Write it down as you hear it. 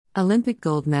Olympic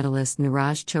gold medalist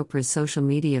Neeraj Chopra's social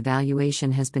media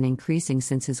valuation has been increasing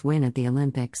since his win at the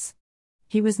Olympics.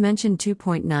 He was mentioned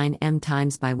 2.9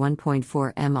 times by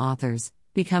 1.4 authors,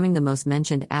 becoming the most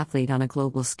mentioned athlete on a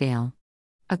global scale.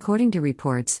 According to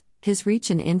reports, his reach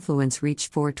and influence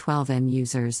reached 412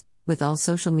 users, with all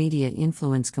social media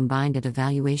influence combined at a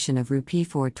valuation of Rupee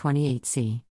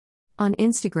 428 On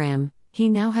Instagram, he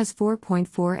now has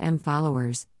 4.4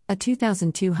 followers, a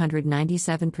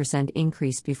 2,297%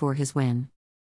 increase before his win.